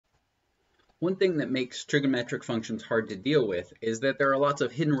One thing that makes trigonometric functions hard to deal with is that there are lots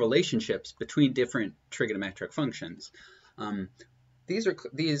of hidden relationships between different trigonometric functions.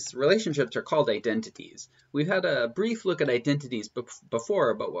 These relationships are called identities. We've had a brief look at identities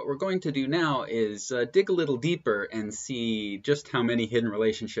before, but what we're going to do now is dig a little deeper and see just how many hidden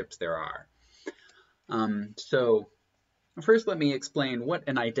relationships there are. So first, let me explain what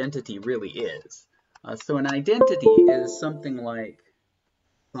an identity really is. So an identity is something like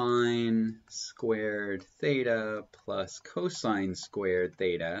sine squared theta plus cosine squared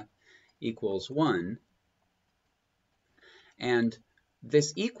theta equals 1. And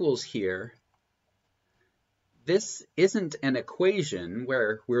this equals here, this isn't an equation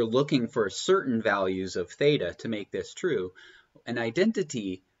where we're looking for certain values of theta to make this true. An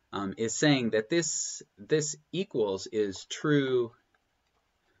identity is saying that this equals is true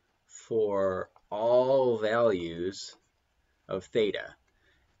for all values of theta.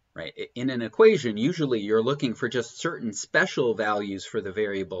 Right? In an equation, usually you're looking for just certain special values for the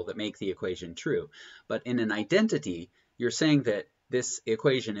variable that make the equation true. But in an identity, you're saying that this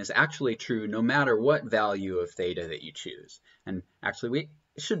equation is actually true no matter what value of theta that you choose. And actually, we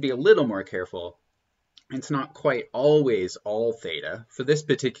should be a little more careful. It's not quite always all theta. For this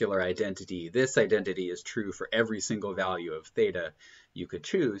particular identity, this identity is true for every single value of theta you could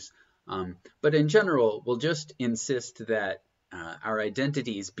choose. But in general, we'll just insist that our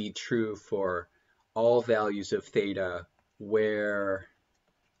identities be true for all values of theta where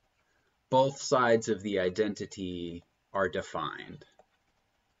both sides of the identity are defined.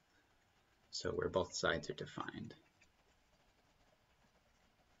 So where both sides are defined.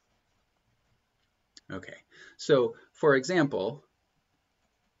 Okay, so for example,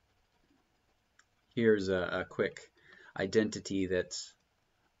 here's a quick identity that's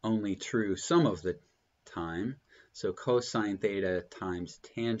only true some of the time. So cosine theta times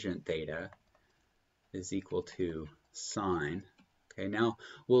tangent theta is equal to sine. Okay, now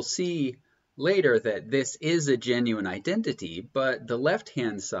we'll see later that this is a genuine identity, but the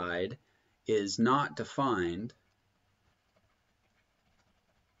left-hand side is not defined.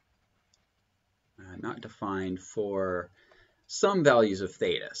 Not defined for some values of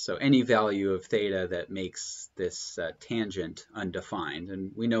theta. So any value of theta that makes this tangent undefined.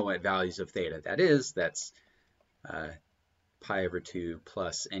 And we know what values of theta that is. That's pi over 2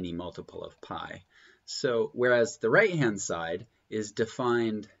 plus any multiple of pi. So whereas the right-hand side is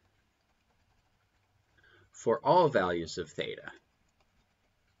defined for all values of theta.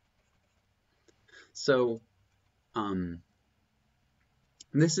 So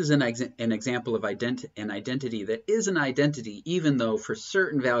this is an example of an identity that is an identity even though for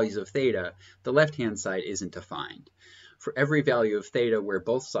certain values of theta, the left-hand side isn't defined. For every value of theta where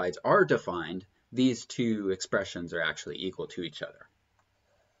both sides are defined, these two expressions are actually equal to each other.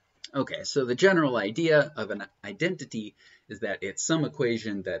 Okay, so the general idea of an identity is that it's some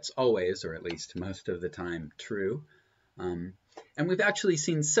equation that's always, or at least most of the time, true. And we've actually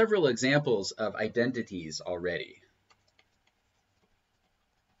seen several examples of identities already.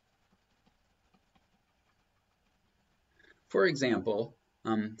 For example,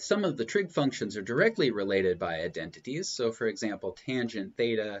 some of the trig functions are directly related by identities. So for example, tangent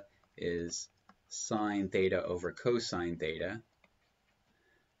theta is sine theta over cosine theta.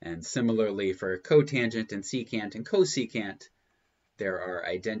 And similarly for cotangent and secant and cosecant, there are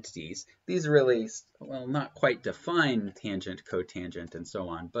identities. These really, well, not quite define tangent, cotangent, and so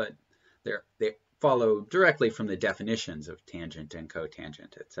on, but they follow directly from the definitions of tangent and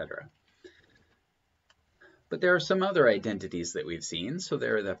cotangent, etc. But there are some other identities that we've seen. So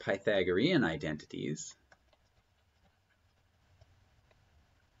there are the Pythagorean identities.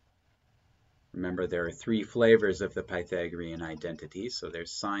 Remember, there are three flavors of the Pythagorean identity. So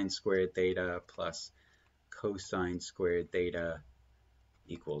there's sine squared theta plus cosine squared theta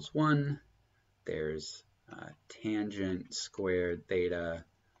equals 1. There's tangent squared theta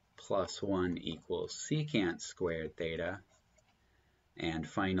plus 1 equals secant squared theta. And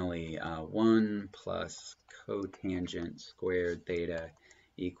finally, 1 plus cotangent squared theta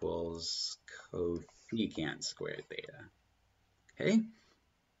equals cosecant squared theta. Okay?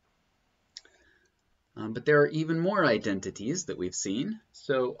 But there are even more identities that we've seen.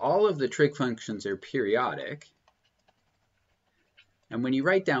 So all of the trig functions are periodic. And when you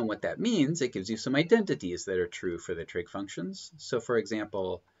write down what that means, it gives you some identities that are true for the trig functions. So for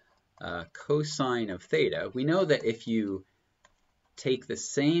example, cosine of theta, we know that if you take the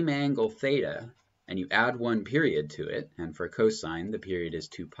same angle theta and you add one period to it, and for cosine the period is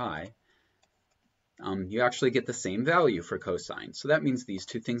 2 pi, you actually get the same value for cosine. So that means these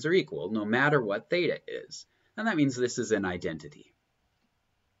two things are equal no matter what theta is. And that means this is an identity.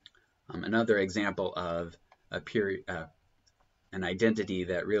 Another example of an identity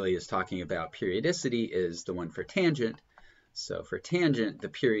that really is talking about periodicity is the one for tangent. So for tangent, the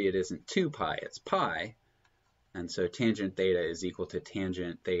period isn't 2 pi, it's pi. And so tangent theta is equal to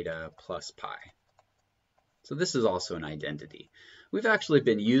tangent theta plus pi. So this is also an identity. We've actually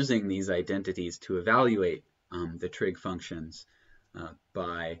been using these identities to evaluate the trig functions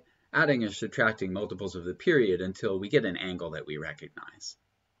by adding or subtracting multiples of the period until we get an angle that we recognize.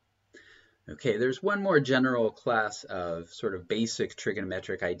 Okay, there's one more general class of sort of basic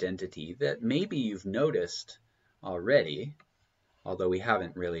trigonometric identity that maybe you've noticed already, although we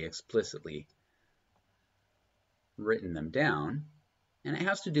haven't really explicitly written them down, and it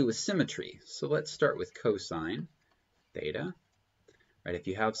has to do with symmetry. So let's start with cosine theta. Right, if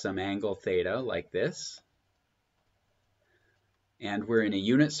you have some angle theta like this, and we're in a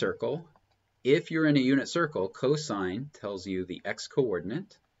unit circle, if you're in a unit circle, cosine tells you the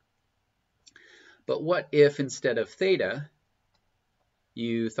x-coordinate. But what if instead of theta,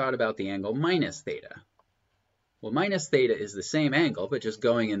 you thought about the angle minus theta? Well, minus theta is the same angle, but just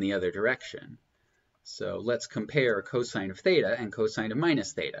going in the other direction. So let's compare cosine of theta and cosine of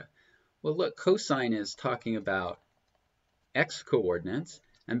minus theta. Well, look, cosine is talking about x-coordinates,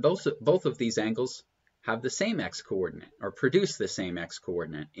 and both of these angles have the same x-coordinate, or produce the same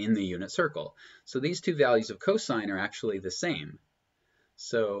x-coordinate in the unit circle. So these two values of cosine are actually the same.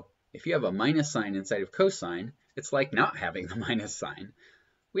 So if you have a minus sign inside of cosine, it's like not having the minus sign.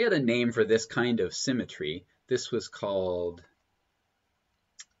 We had a name for this kind of symmetry. This was called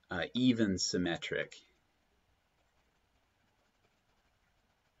even symmetric.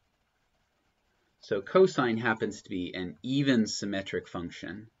 So cosine happens to be an even symmetric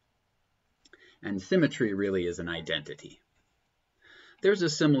function, and symmetry really is an identity. There's a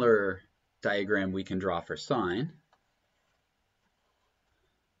similar diagram we can draw for sine.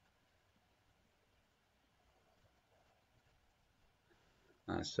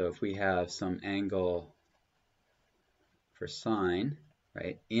 So if we have some angle for sine,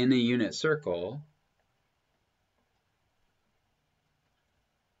 right, in a unit circle,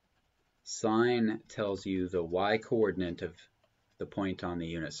 sine tells you the y-coordinate of the point on the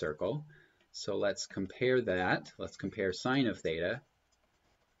unit circle. So let's compare that. Let's compare sine of theta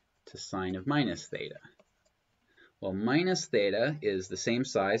to sine of minus theta. Well, minus theta is the same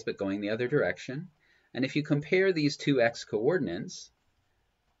size but going the other direction. And if you compare these two x-coordinates,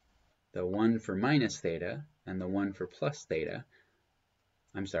 the one for minus theta and the one for plus theta,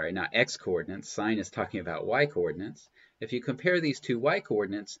 I'm sorry, not x-coordinates, sine is talking about y-coordinates. If you compare these two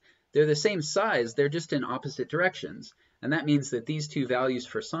y-coordinates, they're the same size, they're just in opposite directions. And that means that these two values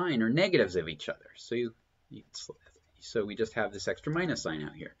for sine are negatives of each other. So we just have this extra minus sign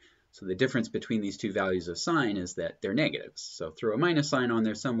out here. So the difference between these two values of sine is that they're negatives. So throw a minus sign on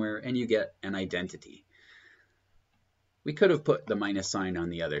there somewhere and you get an identity. We could have put the minus sign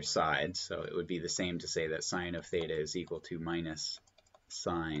on the other side, so it would be the same to say that sine of theta is equal to minus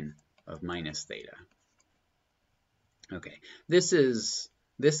sine of minus theta. Okay, this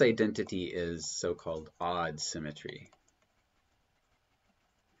identity is so-called odd symmetry.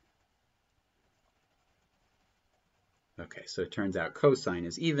 Okay, so it turns out cosine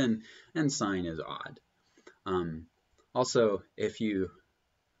is even and sine is odd. Also, if you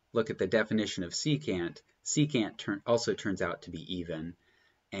look at the definition of secant, secant also turns out to be even,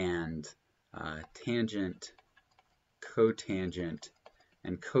 and tangent, cotangent,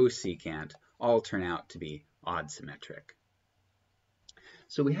 and cosecant all turn out to be odd symmetric.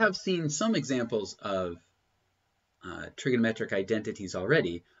 So we have seen some examples of trigonometric identities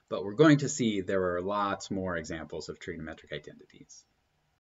already, but we're going to see there are lots more examples of trigonometric identities.